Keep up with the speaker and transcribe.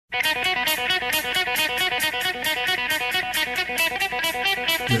We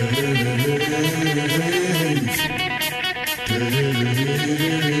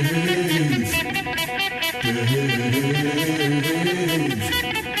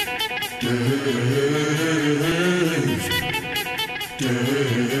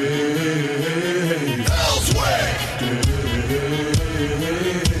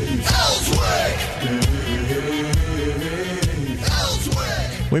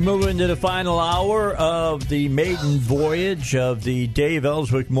move into the final hour of the maiden voyage of the Dave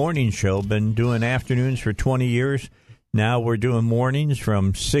Elswick Morning Show. Been doing afternoons for 20 years. Now we're doing mornings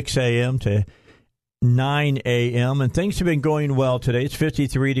from 6 a.m. to 9 a.m. And things have been going well today. It's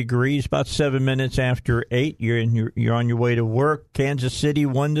 53 degrees, about 7 minutes after 8. You're on your way to work. Kansas City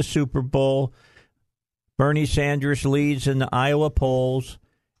won the Super Bowl. Bernie Sanders leads in the Iowa polls.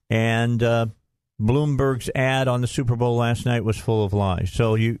 And Bloomberg's ad on the Super Bowl last night was full of lies.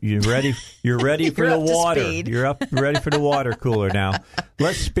 So you're ready. You're ready for the water. You're ready for the water cooler now.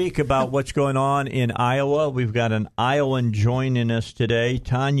 Let's speak about what's going on in Iowa. We've got an Iowan joining us today,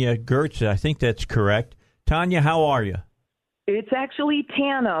 Tana Goertz. I think that's correct. Tanya, how are you? It's actually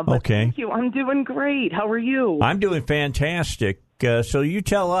Tana. But okay. Thank you. I'm doing great. How are you? I'm doing fantastic. So you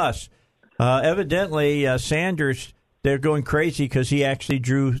tell us. Evidently, Sanders. They're going crazy because he actually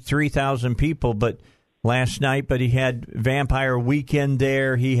drew 3,000 people last night, but he had Vampire Weekend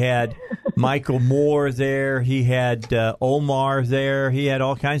there. He had Michael Moore there. He had Omar there. He had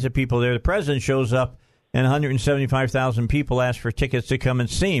all kinds of people there. The president shows up, and 175,000 people ask for tickets to come and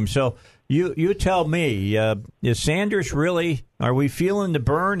see him. So you tell me, is Sanders really, are we feeling the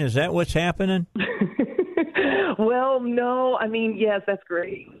burn? Is that what's happening? Well, no. I mean, yes, that's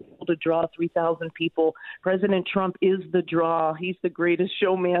great. To draw 3,000 people. President Trump is the draw. He's the greatest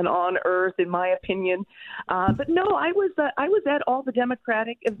showman on earth, in my opinion. But no, I was at all the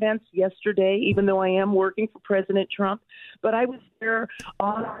Democratic events yesterday, even though I am working for President Trump. But I was there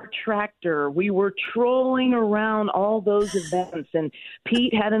on our tractor. We were trolling around all those events, and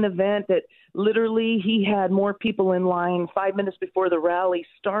Pete had an event that literally he had more people in line 5 minutes before the rally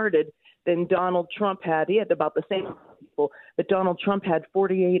started than Donald Trump had. He had about the same people that Donald Trump had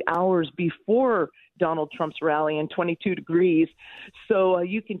 48 hours before Donald Trump's rally in 22 degrees. So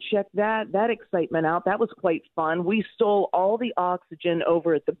you can check that excitement out. That was quite fun. We stole all the oxygen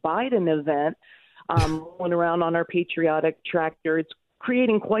over at the Biden event, rolling around on our patriotic tractor. It's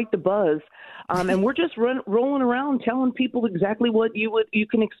creating quite the buzz. And we're just rolling around telling people exactly what you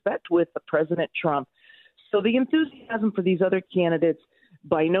can expect with President Trump. So the enthusiasm for these other candidates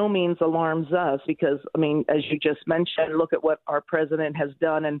by no means alarms us because, I mean, as you just mentioned, look at what our president has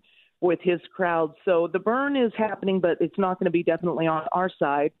done and with his crowd. So the burn is happening, but it's not going to be definitely on our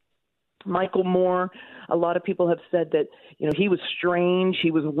side. Michael Moore, a lot of people have said that, he was strange,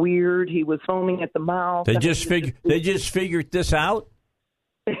 he was weird, he was foaming at the mouth. They just figured this out?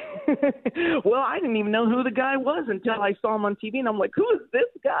 Well, I didn't even know who the guy was until I saw him on TV, and I'm like, who is this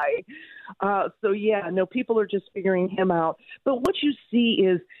guy? People are just figuring him out. But what you see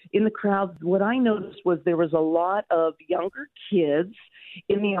is in the crowd, what I noticed was there was a lot of younger kids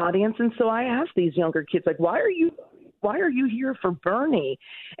in the audience, and so I asked these younger kids, like, why are you here for Bernie?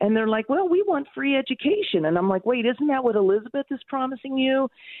 And they're like, well, we want free education. And I'm like, wait, isn't that what Elizabeth is promising you?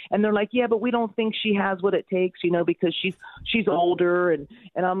 And they're like, yeah, but we don't think she has what it takes, because she's older. And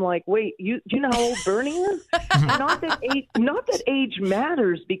I'm like, wait, do you know how old Bernie is? Not that age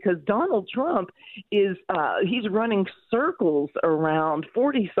matters, because Donald Trump is he's running circles around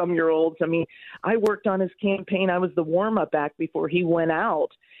 40-some-year-olds. I mean, I worked on his campaign. I was the warm-up act before he went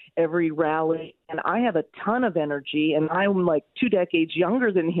out every rally, and I have a ton of energy, and I'm like 2 decades younger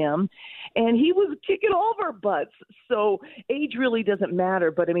than him, and he was kicking all of our butts. So age really doesn't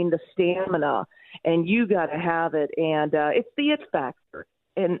matter, but I mean the stamina, and you got to have it, and it's the it factor.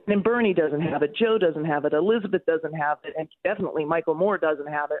 And Bernie doesn't have it, Joe doesn't have it, Elizabeth doesn't have it, and definitely Michael Moore doesn't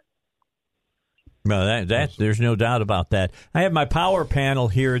have it. Well, there's no doubt about that. I have my power panel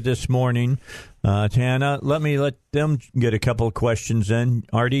here this morning. Tana, let them get a couple of questions in.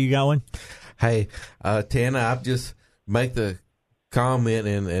 Artie, you going? Hey, Tana, I'll just make the comment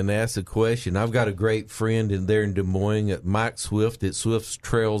and ask a question. I've got a great friend there in Des Moines, Mike Swift at Swift's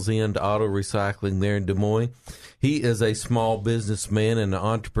Trails End Auto Recycling there in Des Moines. He is a small businessman and an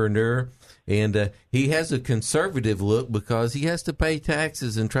entrepreneur. And he has a conservative look because he has to pay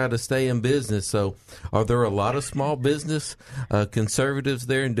taxes and try to stay in business. So are there a lot of small business conservatives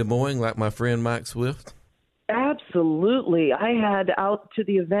there in Des Moines, like my friend Mike Swift? Absolutely. I had out to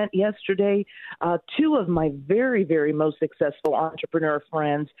the event yesterday, two of my very, very most successful entrepreneur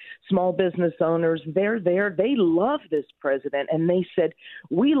friends, small business owners. They're there. They love this president. And they said,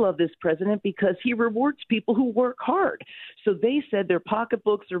 we love this president because he rewards people who work hard. So they said their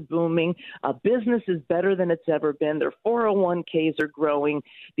pocketbooks are booming. Business is better than it's ever been. Their 401ks are growing.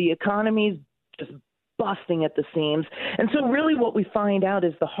 The economy's just busting at the seams. And so really what we find out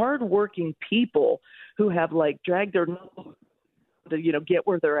is the hardworking people who have like dragged their nose to, get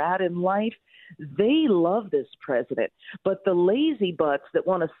where they're at in life, they love this president. But the lazy butts that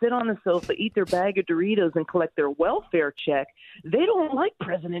want to sit on the sofa, eat their bag of Doritos, and collect their welfare check, they don't like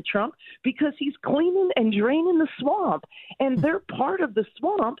President Trump because he's cleaning and draining the swamp. And they're part of the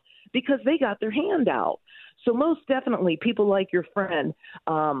swamp because they got their hand out. So most definitely people like your friend,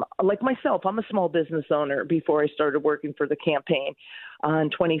 like myself, I'm a small business owner before I started working for the campaign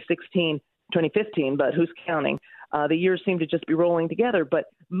in 2015, but who's counting? The years seem to just be rolling together. But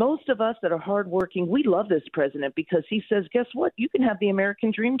most of us that are hardworking, we love this president because he says, guess what? You can have the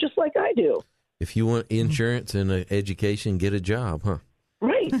American dream just like I do. If you want insurance and education, get a job, huh?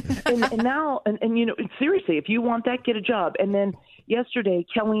 Right. and now, seriously, if you want that, get a job. And then yesterday,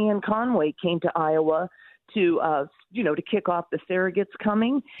 Kellyanne Conway came to Iowa to kick off the surrogates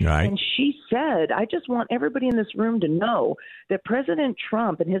coming. Right. And she said, I just want everybody in this room to know that President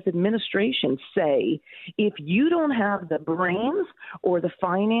Trump and his administration say, if you don't have the brains or the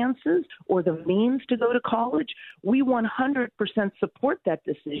finances or the means to go to college, we 100% support that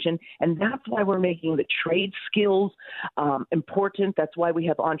decision. And that's why we're making the trade skills important. That's why we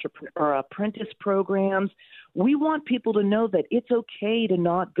have apprentice programs. We want people to know that it's okay to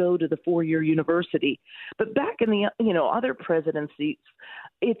not go to the four-year university. But back in the other presidencies,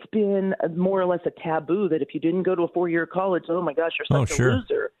 it's been more or less a taboo that if you didn't go to a four-year college, oh my gosh, you're such a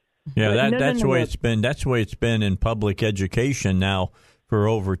loser. Yeah, that's the way it's been. That's the way it's been in public education now for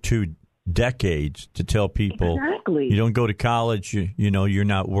over 2 decades, to tell people you don't go to college, you're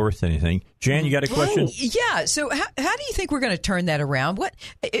not worth anything. Jan, you got a question? Yeah. So how do you think we're going to turn that around? What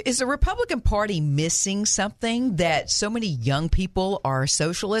is the Republican Party missing something that so many young people are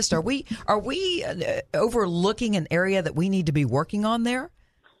socialist? Are we overlooking an area that we need to be working on there?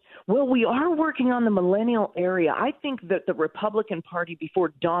 Well, we are working on the millennial area. I think that the Republican Party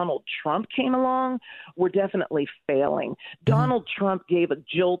before Donald Trump came along were definitely failing. Donald Trump gave a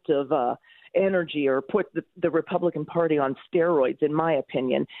jolt of energy or put the Republican Party on steroids, in my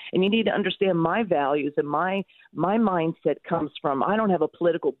opinion. And you need to understand my values and my mindset comes from, I don't have a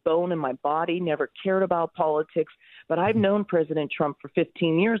political bone in my body, never cared about politics, but I've known President Trump for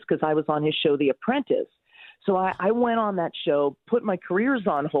 15 years because I was on his show, The Apprentice. So I went on that show, put my careers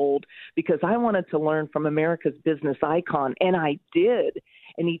on hold because I wanted to learn from America's business icon, and I did.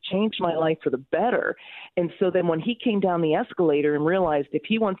 And he changed my life for the better. And so then when he came down the escalator and realized if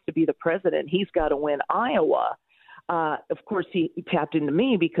he wants to be the president, he's got to win Iowa. Of course, he tapped into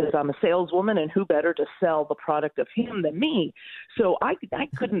me because I'm a saleswoman, and who better to sell the product of him than me? So I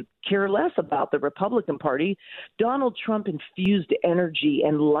couldn't care less about the Republican Party. Donald Trump infused energy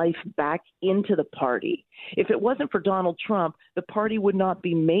and life back into the party. If it wasn't for Donald Trump, the party would not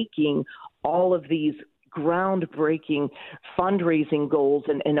be making all of these groundbreaking fundraising goals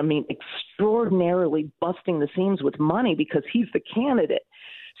and extraordinarily busting the seams with money because he's the candidate.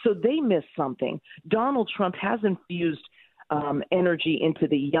 So they missed something. Donald Trump has infused energy into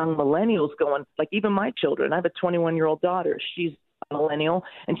the young millennials going, like even my children. I have a 21-year-old daughter. She's a millennial,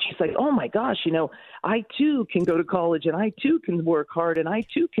 and she's like, oh, my gosh, I, too, can go to college, and I, too, can work hard, and I,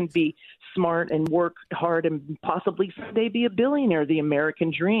 too, can be smart and work hard and possibly someday be a billionaire, the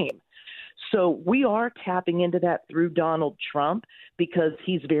American dream. So we are tapping into that through Donald Trump because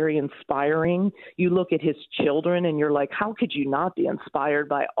he's very inspiring. You look at his children and you're like, how could you not be inspired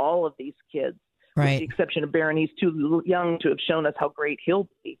by all of these kids? Right. With the exception of Barron, he's too young to have shown us how great he'll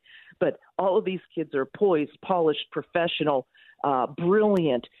be. But all of these kids are poised, polished, professional,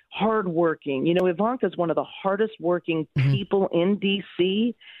 brilliant, hardworking. Ivanka is one of the hardest working people in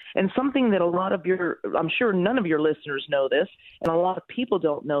D.C., and something that I'm sure none of your listeners know this, and a lot of people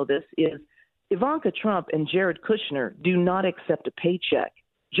don't know this, is Ivanka Trump and Jared Kushner do not accept a paycheck,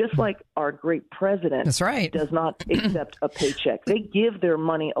 just like our great president That's right. does not accept a paycheck. They give their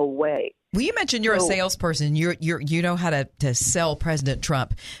money away. Well, you mentioned you're a salesperson. You know how to sell President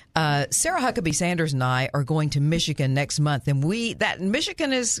Trump. Sarah Huckabee Sanders and I are going to Michigan next month, and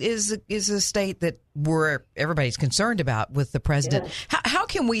Michigan is a state that everybody's concerned about with the president. Yes. How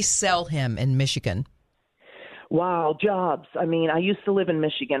can we sell him in Michigan? Wow, jobs. I mean, I used to live in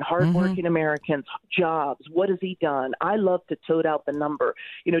Michigan. Hardworking Americans, jobs. What has he done? I love to tote out the number.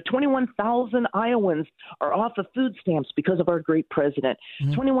 21,000 Iowans are off of food stamps because of our great president.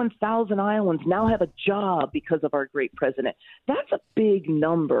 21,000 Iowans now have a job because of our great president. That's a big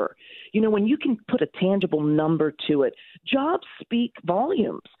number. When you can put a tangible number to it, jobs speak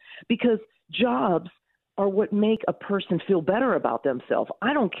volumes because jobs are what make a person feel better about themselves.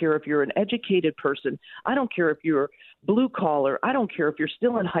 I don't care if you're an educated person. I don't care if you're blue collar. I don't care if you're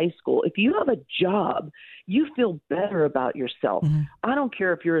still in high school. If you have a job, you feel better about yourself. I don't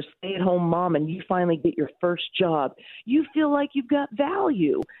care if you're a stay-at-home mom and you finally get your first job. You feel like you've got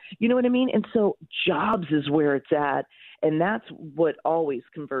value. You know what I mean? And so jobs is where it's at. And that's what always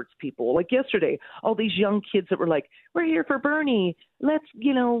converts people. Like yesterday, all these young kids that were like, we're here for Bernie. Let's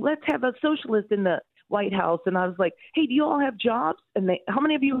have a socialist in the White House. And I was like, hey, do you all have jobs? And how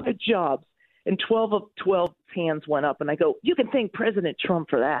many of you had jobs? And 12 of 12 hands went up. And I go, you can thank President Trump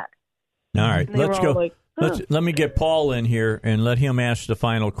for that. All right, let's go. Like, let me get Paul in here and let him ask the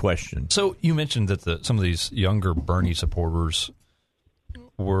final question. So you mentioned that some of these younger Bernie supporters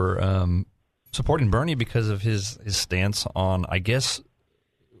were supporting Bernie because of his stance on, I guess,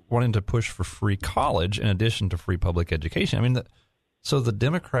 wanting to push for free college in addition to free public education. I mean, so the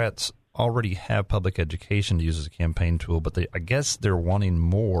Democrats already have public education to use as a campaign tool, but I guess they're wanting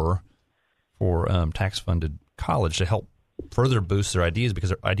more for tax-funded college to help further boost their ideas because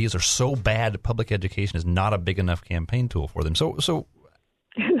their ideas are so bad that public education is not a big enough campaign tool for them. So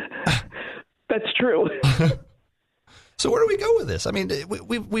that's true. So where do we go with this? I mean,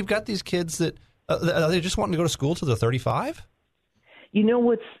 we've got these kids that are they just wanting to go to school till they're 35?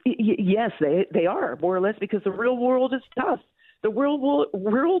 Yes, they are more or less because the real world is tough. The real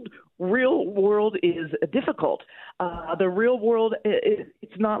world is difficult. The real world,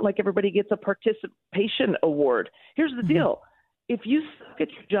 it's not like everybody gets a participation award. Here's the deal. If you suck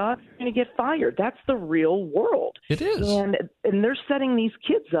at your job, you're going to get fired. That's the real world. It is. And they're setting these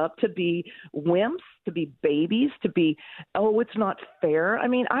kids up to be wimps, to be babies, to be, it's not fair. I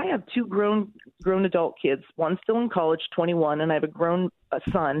mean, I have two grown adult kids, one still in college, 21, and I have a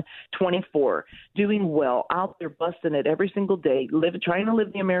son, 24, doing well, out there busting it every single day, trying to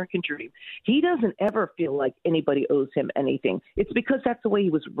live the American dream. He doesn't ever feel like anybody owes him anything. It's because that's the way he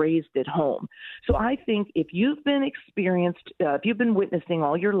was raised at home. So I think if you've been if you've been witnessing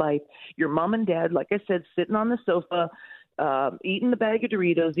all your life, your mom and dad, like I said, sitting on the sofa, eating the bag of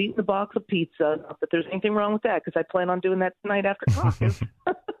Doritos, eating the box of pizza. Not that there's anything wrong with that because I plan on doing that tonight after caucus.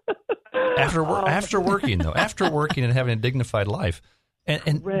 After working and having a dignified life.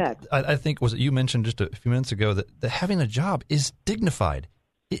 And I think you mentioned just a few minutes ago that having a job is dignified.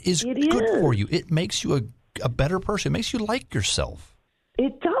 It is good for you. It makes you a better person. It makes you like yourself.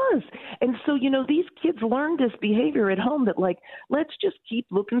 It does. And so, these kids learn this behavior at home that, let's just keep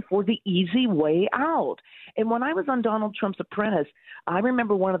looking for the easy way out. And when I was on Donald Trump's Apprentice, I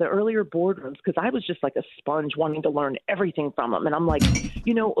remember one of the earlier boardrooms because I was just like a sponge wanting to learn everything from him. And I'm like,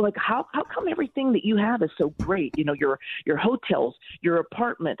 how come everything that you have is so great? Your hotels, your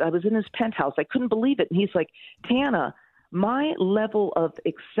apartment. I was in his penthouse. I couldn't believe it. And he's like, Tana, my level of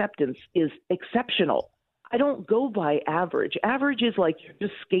acceptance is exceptional. I don't go by average. Average is like you're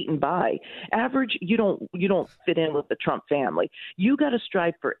just skating by. Average, you don't fit in with the Trump family. You got to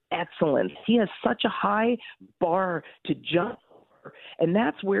strive for excellence. He has such a high bar to jump over, and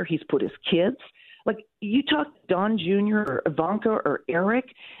that's where he's put his kids. Like you talk to Don Jr. or Ivanka or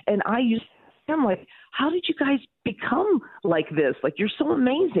Eric, and I used to ask them, how did you guys become like this? Like, you're so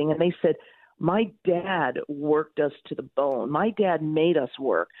amazing. And they said, my dad worked us to the bone. My dad made us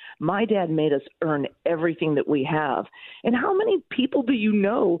work. My dad made us earn everything that we have. And how many people do you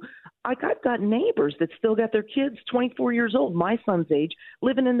know? I've got neighbors that still got their kids 24 years old, my son's age,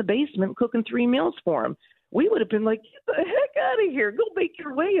 living in the basement, cooking 3 meals for him. We would have been like, get the heck out of here. Go make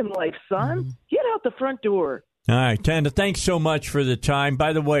your way in life, son. Get out the front door. All right, Tana, thanks so much for the time.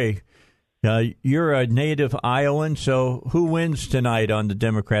 By the way, you're a native Iowan, so who wins tonight on the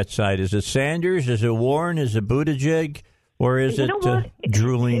Democrat side? Is it Sanders? Is it Warren? Is it Buttigieg? Or is it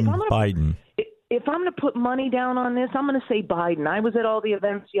drooling Biden? If I'm going to put money down on this, I'm going to say Biden. I was at all the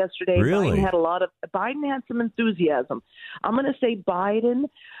events yesterday. Really? Biden had some enthusiasm. I'm going to say Biden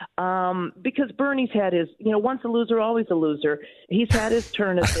because Bernie's had his, once a loser, always a loser. He's had his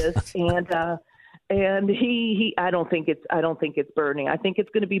turn at this, and he I don't think it's Bernie. I think it's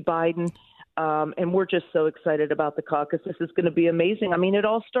going to be Biden. And we're just so excited about the caucus. This is going to be amazing. I mean, it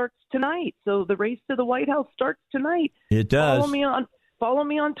all starts tonight. So the race to the White House starts tonight. It does. Follow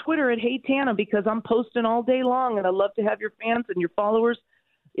me on Twitter at Hey Tana because I'm posting all day long, and I love to have your fans and your followers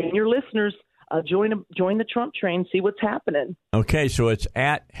and your listeners join the Trump train, see what's happening. Okay, so it's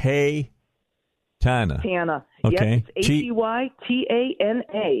at Hey Tana. Tana. Okay. Yes, it's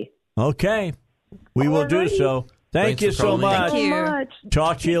HEYTANA. Okay. We will do so. Thank you so much. Thank you.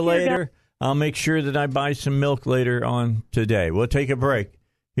 Talk to you later. I'll make sure that I buy some milk later on today. We'll take a break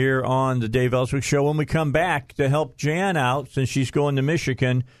here on the Dave Elswick Show. When we come back to help Jan out, since she's going to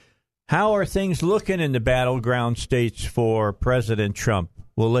Michigan, how are things looking in the battleground states for President Trump?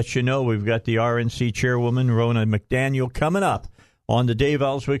 We'll let you know. We've got the RNC chairwoman, Ronna McDaniel, coming up on the Dave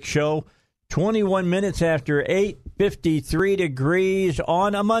Elswick Show. 21 minutes after 8, 53 degrees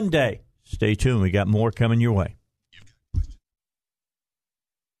on a Monday. Stay tuned. We got more coming your way.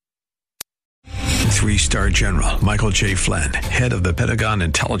 3-star General Michael J. Flynn, head of the Pentagon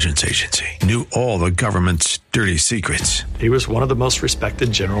Intelligence Agency, knew all the government's dirty secrets. He was one of the most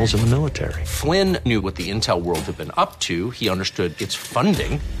respected generals in the military. Flynn knew what the intel world had been up to. He understood its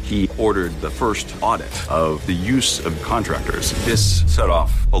funding. He ordered the first audit of the use of contractors. This set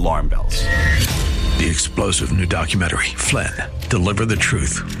off alarm bells. The explosive new documentary, Flynn, Deliver the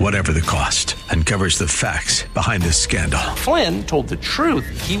Truth, Whatever the Cost, uncovers the facts behind this scandal. Flynn told the truth.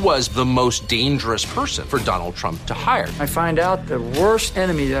 He was the most dangerous person for Donald Trump to hire. I find out the worst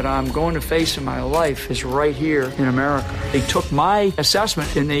enemy that I'm going to face in my life is right here in America. They took my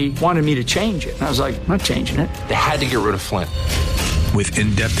assessment and they wanted me to change it. And I was like, I'm not changing it. They had to get rid of Flynn. With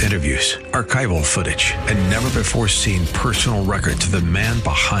in-depth interviews, archival footage, and never-before-seen personal records of the man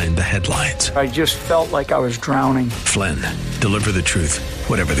behind the headlines. I just felt like I was drowning. Flynn, Deliver the Truth,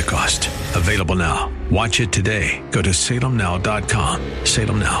 Whatever the Cost. Available now. Watch it today. Go to salemnow.com.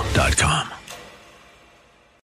 salemnow.com.